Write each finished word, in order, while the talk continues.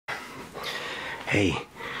Hey,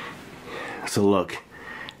 so look,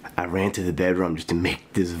 I ran to the bedroom just to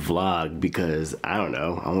make this vlog because, I don't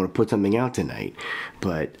know, I want to put something out tonight.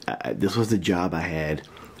 But this was the job I had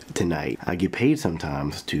tonight. I get paid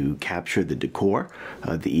sometimes to capture the decor,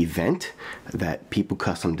 the event that people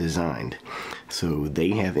custom designed. So they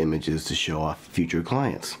have images to show off future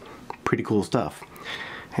clients. Pretty cool stuff.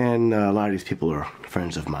 And a lot of these people are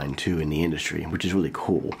friends of mine too in the industry, which is really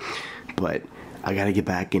cool. But I gotta get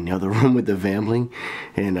back in the other room with the family,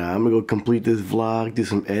 and I'm gonna go complete this vlog, do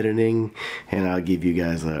some editing, and I'll give you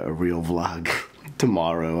guys a real vlog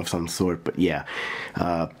tomorrow of some sort. But yeah,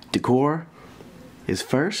 decor is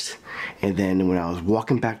first, and then when I was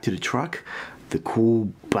walking back to the truck, the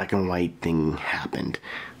cool black and white thing happened.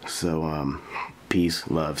 So peace,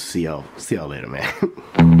 love, see y'all later, man.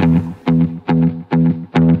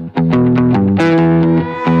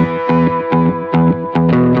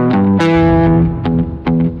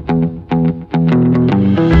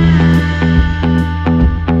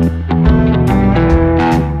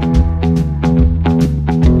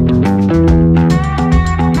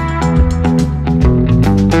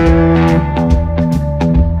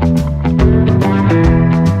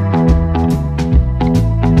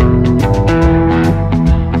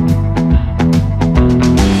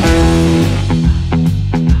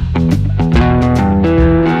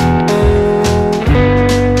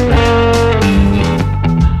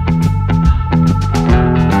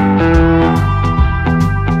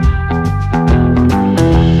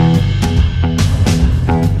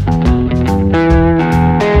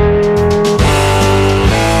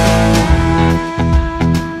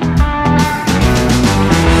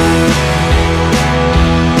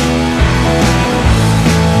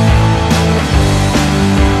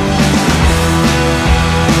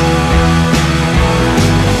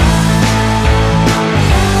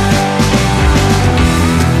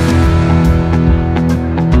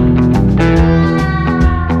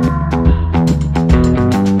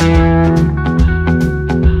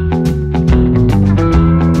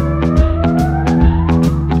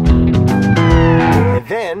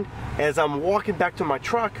 As I'm walking back to my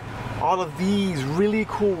truck, all of these really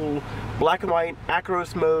cool black and white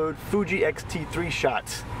ACROS mode Fuji XT3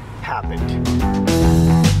 shots happened.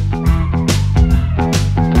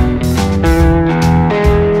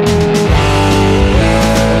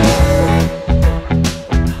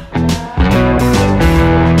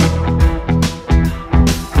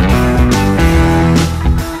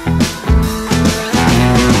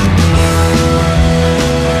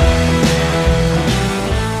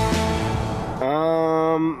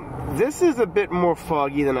 This is a bit more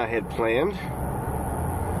foggy than I had planned.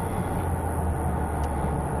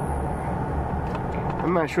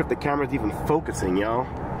 I'm not sure if the camera's even focusing, y'all.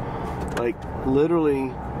 Like, literally,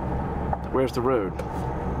 where's the road?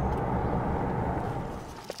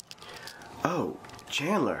 Oh,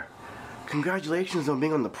 Chandler. Congratulations on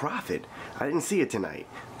being on The Prophet. I didn't see it tonight,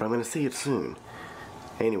 but I'm gonna see it soon.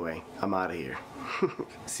 Anyway, I'm out of here.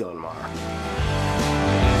 See y'all tomorrow.